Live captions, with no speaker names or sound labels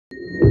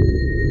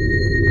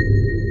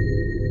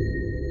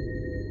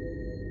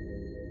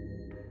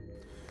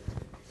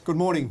Good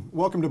morning.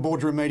 Welcome to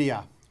Boardroom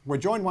Media. We're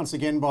joined once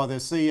again by the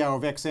CEO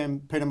of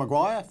XM, Peter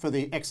McGuire, for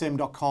the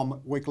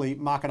XM.com weekly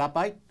market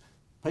update.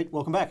 Pete,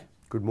 welcome back.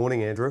 Good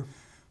morning, Andrew.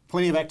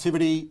 Plenty of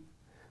activity,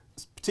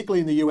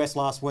 particularly in the US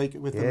last week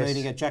with the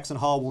meeting at Jackson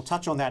Hole. We'll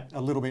touch on that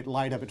a little bit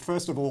later. But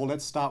first of all,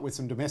 let's start with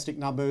some domestic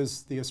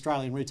numbers. The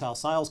Australian retail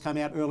sales came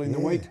out early in the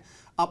week,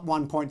 up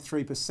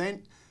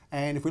 1.3%.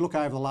 And if we look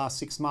over the last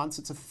 6 months,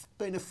 it's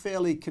been a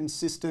fairly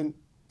consistent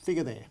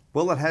figure there.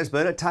 Well, it has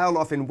been. It tailed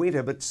off in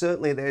winter, but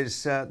certainly they're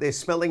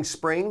smelling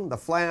spring. The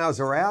flowers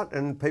are out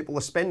and people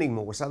are spending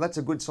more. So that's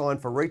a good sign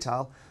for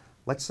retail.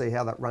 Let's see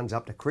how that runs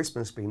up to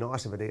Christmas. It'd be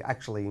nice if it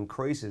actually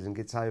increases and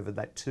gets over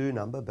that 2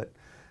 number, but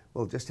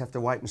we'll just have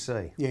to wait and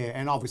see. Yeah,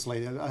 and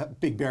obviously a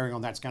big bearing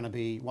on that's going to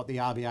be what the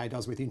RBA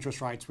does with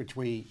interest rates, which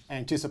we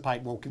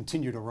anticipate will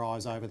continue to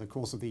rise over the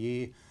course of the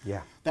year.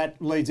 Yeah.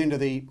 That leads into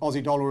the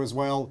Aussie dollar as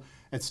well.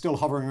 It's still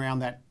hovering around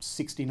that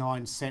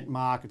 69-cent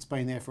mark. It's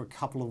been there for a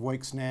couple of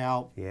weeks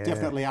now. Yeah.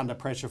 Definitely under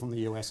pressure from the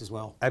US as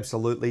well.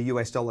 Absolutely.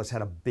 US dollar's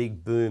had a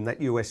big boom. That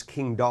US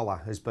King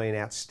dollar has been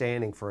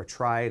outstanding for a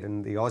trade,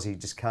 and the Aussie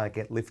just can't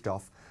get lift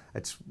off.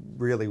 It's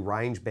really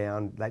range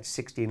bound, that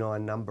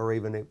 69 number,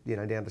 even down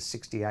to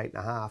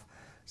 68.5.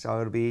 So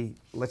it'll be,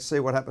 let's see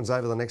what happens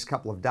over the next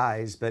couple of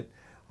days, but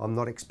I'm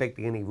not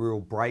expecting any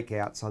real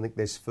breakouts. I think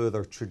there's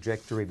further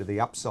trajectory to the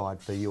upside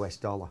for US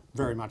dollar.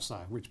 Very much so,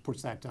 which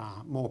puts that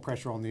more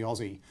pressure on the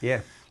Aussie.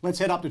 Yeah. Let's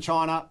head up to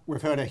China.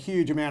 We've heard a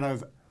huge amount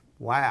of...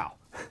 Wow.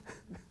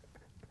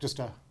 Just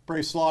a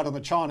brief slide on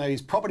the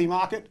Chinese property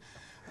market.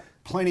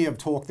 Plenty of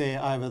talk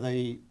there over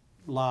the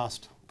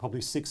last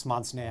probably 6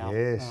 months now.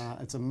 Yes.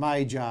 It's a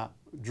major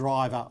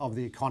driver of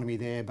the economy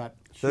there, but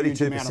huge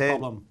amount of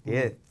problem.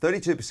 Yeah,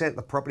 32% of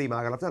the property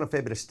market. I've done a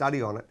fair bit of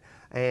study on it,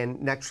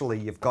 and naturally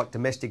you've got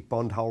domestic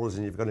bondholders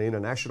and you've got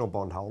international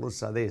bondholders,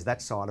 so there's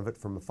that side of it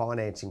from a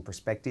financing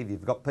perspective.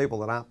 You've got people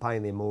that aren't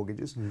paying their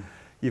mortgages.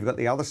 You've got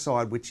the other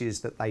side, which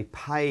is that they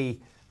pay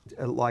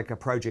like a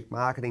project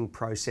marketing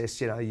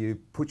process. You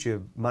put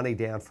your money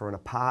down for an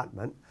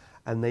apartment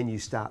and then you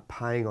start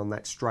paying on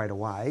that straight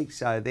away.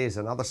 So there's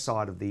another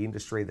side of the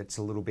industry that's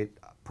a little bit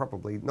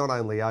probably not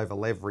only over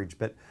leveraged,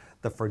 but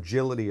the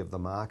fragility of the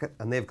market.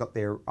 And they've got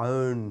their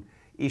own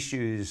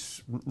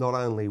issues, not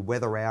only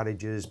weather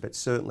outages, but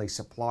certainly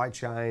supply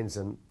chains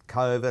and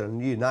COVID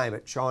and you name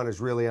it. China's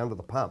really under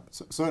the pump.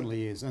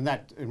 Certainly is. And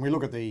we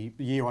look at the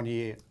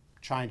year-on-year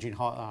change in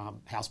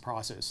house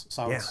prices.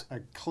 So it's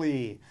a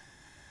clear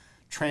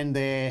trend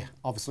there.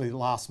 Obviously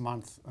last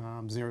month,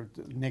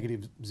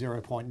 negative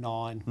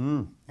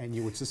 0.9, and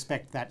you would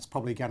suspect that's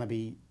probably going to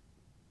be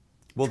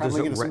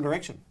travelling in a similar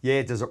direction.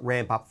 Yeah, does it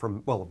ramp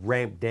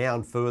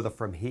down further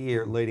from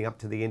here leading up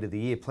to the end of the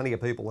year? Plenty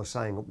of people are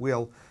saying it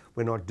will.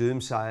 We're not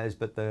doomsayers,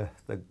 but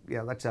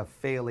that's a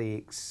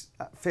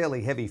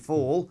fairly heavy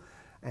fall,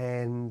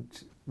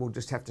 and we'll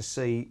just have to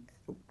see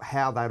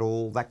how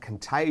that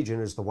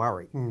contagion is the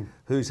worry.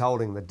 Who's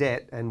holding the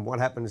debt and what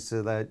happens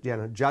to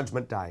the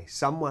judgment day?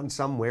 Someone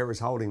somewhere is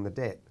holding the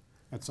debt.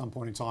 At some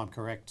point in time,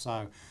 correct.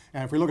 So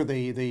if we look at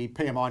the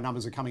PMI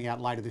numbers are coming out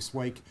later this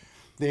week,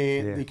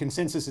 the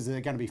consensus is they're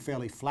going to be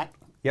fairly flat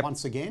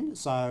once again.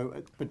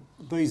 So, but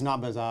these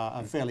numbers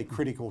are fairly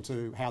critical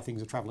to how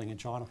things are travelling in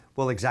China.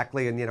 Well,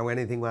 exactly, and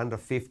anything under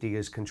 50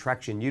 is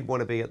contraction. You'd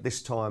want to be at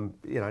this time,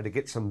 to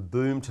get some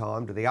boom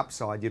time to the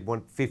upside, you'd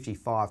want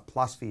 55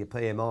 plus for your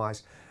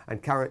PMIs,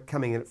 and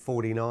coming in at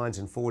 49s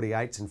and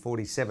 48s and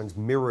 47s,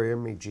 mirror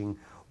imaging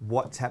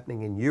what's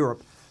happening in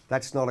Europe.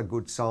 That's not a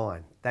good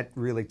sign. That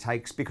really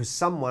takes, because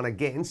someone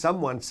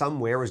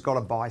somewhere has got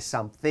to buy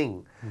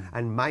something,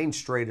 and Main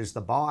Street is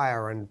the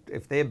buyer, and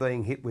if they're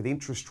being hit with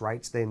interest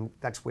rates, then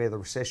that's where the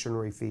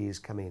recessionary fears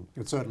come in.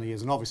 It certainly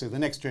is, and obviously the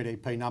next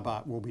GDP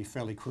number will be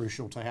fairly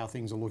crucial to how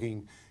things are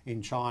looking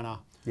in China.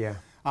 Yeah.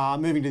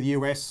 Moving to the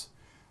US,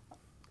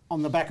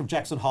 on the back of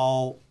Jackson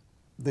Hole,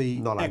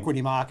 the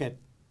equity market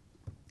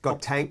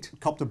got tanked.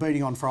 Copped a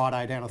beating on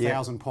Friday, down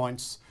 1,000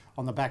 points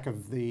on the back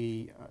of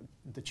the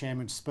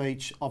chairman's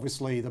speech.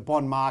 Obviously, the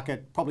bond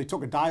market probably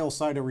took a day or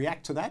so to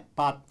react to that,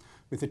 but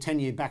with the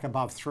 10-year back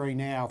above 3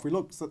 now, if we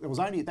look, that was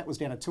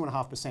down at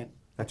 2.5%.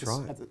 That's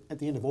right. At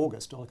the end of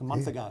August, like a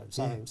month ago.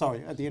 So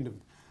sorry, at the end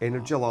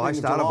of July,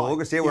 start of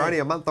August. Yeah, we're only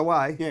a month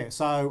away. Yeah.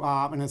 So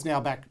and it's now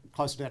back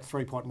close to that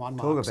 3.1 mark.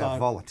 Talk about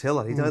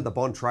volatility. The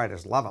bond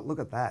traders love it. Look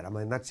at that. I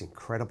mean, that's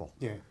incredible.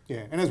 Yeah,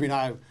 yeah. And as we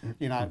know,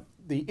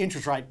 the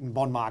interest rate and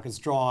bond markets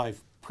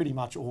drive pretty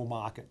much all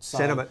markets. So,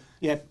 sentiment.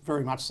 Yeah,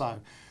 very much so.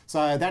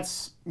 So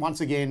that's,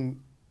 once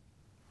again,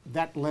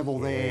 that level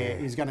there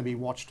is going to be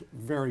watched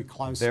very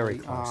closely. Very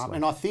closely.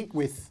 And I think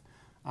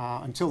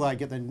until they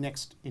get the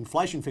next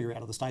inflation figure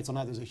out of the States, I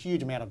know there's a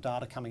huge amount of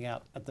data coming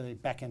out at the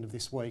back end of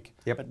this week.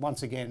 But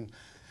once again,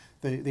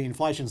 the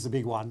inflation's the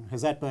big one.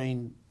 Has that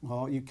been,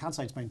 well, you can't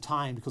say it's been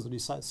tamed because it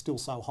is still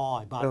so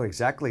high. But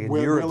exactly. And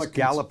Europe's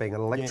galloping,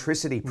 and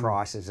electricity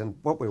prices, and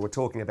what we were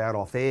talking about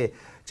off air.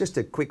 Just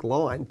a quick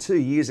line, 2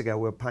 years ago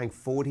we were paying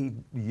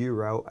 €40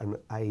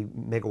 a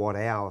megawatt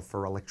hour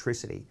for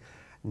electricity.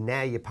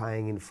 Now you're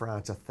paying in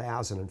France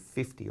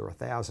 1,050 or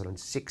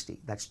 1,060.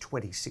 That's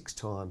 26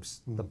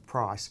 times the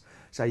price.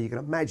 So you can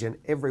imagine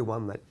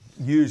everyone that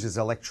uses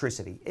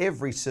electricity,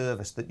 every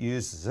service that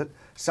uses it,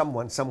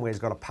 someone somewhere's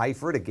got to pay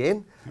for it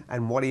again,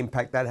 and what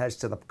impact that has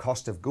to the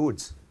cost of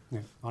goods. Yeah,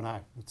 I know.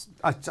 It's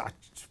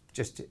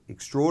just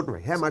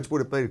extraordinary. How much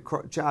would it be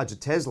to charge a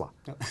Tesla?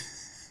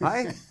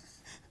 Hey?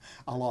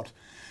 A lot.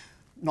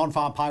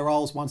 Non-farm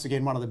payrolls, once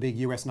again, one of the big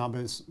US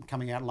numbers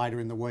coming out later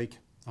in the week.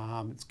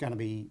 It's going to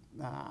be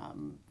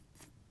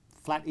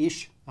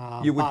flat-ish.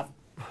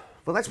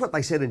 Well, that's what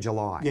they said in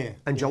July. Yeah.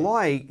 And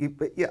July,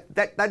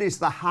 that is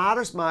the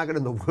hardest market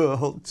in the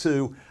world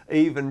to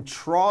even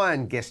try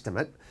and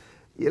guesstimate.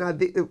 You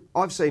know,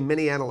 I've seen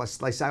many analysts,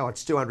 they say, oh,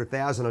 it's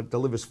 200,000, it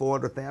delivers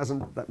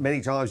 400,000. But many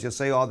times you'll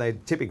see, oh, they're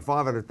tipping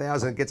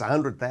 500,000, it gets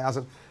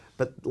 100,000.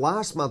 But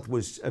last month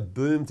was a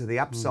boom to the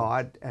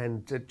upside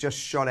and it just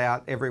shot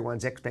out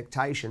everyone's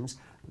expectations.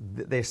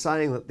 They're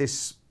saying that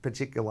this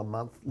particular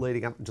month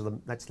leading up into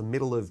that's the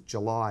middle of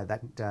July,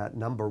 that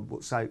number,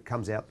 so it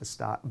comes out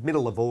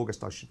middle of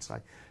August, I should say,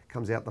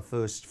 comes out the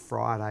first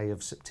Friday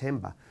of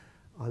September.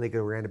 I think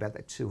around about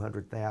that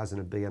 200,000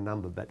 would be a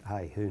number, but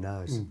hey, who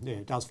knows? Yeah,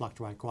 it does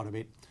fluctuate quite a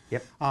bit.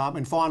 Yep.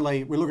 And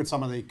finally, we look at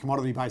some of the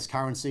commodity-based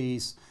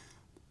currencies.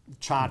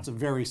 Charts are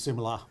very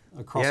similar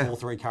across all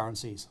three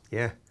currencies.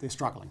 Yeah. They're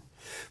struggling.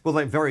 Well,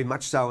 they're very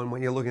much so, and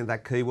when you're looking at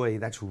that Kiwi,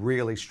 that's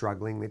really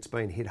struggling. It's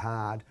been hit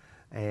hard,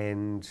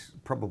 and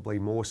probably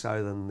more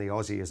so than the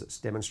Aussie, as it's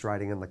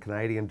demonstrating, and the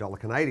Canadian dollar.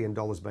 Canadian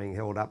dollar's being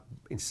held up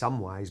in some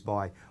ways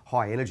by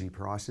high energy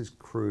prices,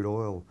 crude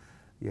oil,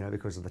 you know,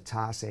 because of the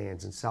tar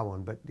sands and so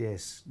on. But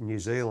yes, New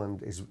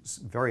Zealand is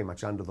very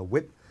much under the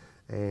whip,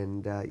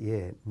 and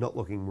not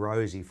looking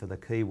rosy for the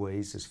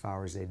Kiwis as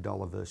far as their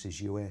dollar versus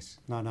US.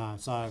 No.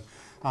 So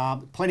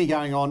plenty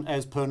going on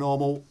as per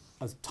normal.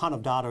 A ton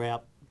of data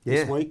out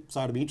this week,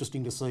 so it'll be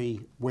interesting to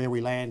see where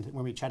we land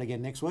when we chat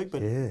again next week.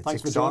 But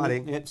thanks for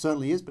joining. It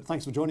certainly is, but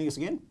thanks for joining us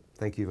again.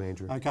 Thank you,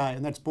 Andrew. Okay,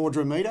 and that's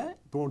Boardroom Media,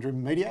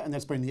 and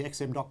that's been the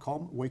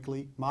XM.com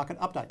weekly market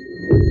update.